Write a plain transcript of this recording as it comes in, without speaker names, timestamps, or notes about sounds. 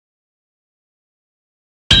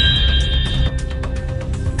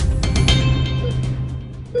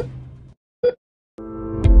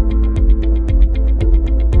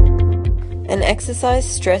exercise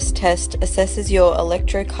stress test assesses your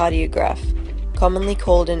electrocardiograph, commonly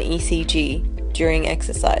called an ECG, during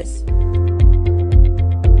exercise.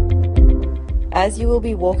 As you will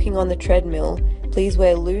be walking on the treadmill, please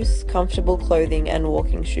wear loose, comfortable clothing and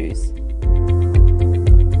walking shoes.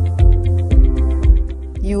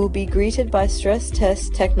 You will be greeted by stress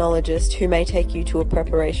test technologists who may take you to a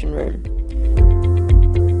preparation room.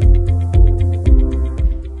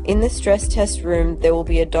 In the stress test room, there will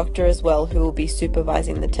be a doctor as well who will be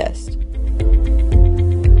supervising the test.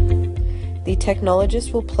 The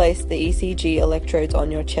technologist will place the ECG electrodes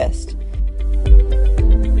on your chest.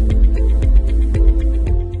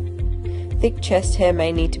 Thick chest hair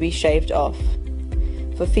may need to be shaved off.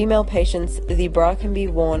 For female patients, the bra can be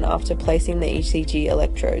worn after placing the ECG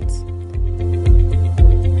electrodes.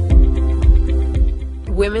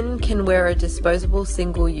 Women can wear a disposable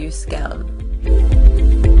single-use gown.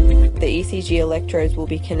 The ECG electrodes will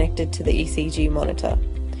be connected to the ECG monitor.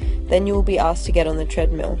 Then you will be asked to get on the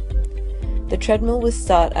treadmill. The treadmill will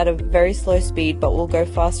start at a very slow speed but will go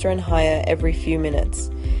faster and higher every few minutes.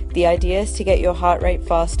 The idea is to get your heart rate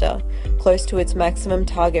faster, close to its maximum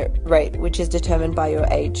target rate, which is determined by your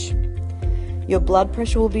age. Your blood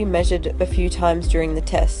pressure will be measured a few times during the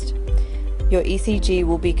test. Your ECG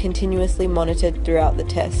will be continuously monitored throughout the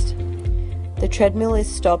test. The treadmill is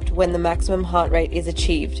stopped when the maximum heart rate is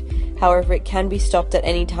achieved, however it can be stopped at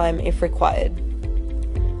any time if required.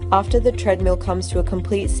 After the treadmill comes to a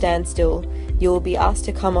complete standstill, you will be asked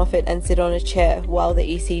to come off it and sit on a chair while the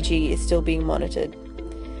ECG is still being monitored.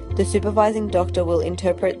 The supervising doctor will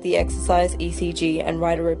interpret the exercise ECG and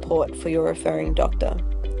write a report for your referring doctor.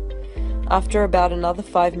 After about another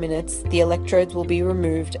 5 minutes, the electrodes will be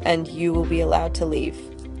removed and you will be allowed to leave.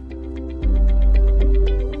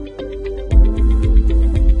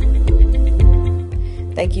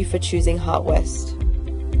 Thank you for choosing Heart West.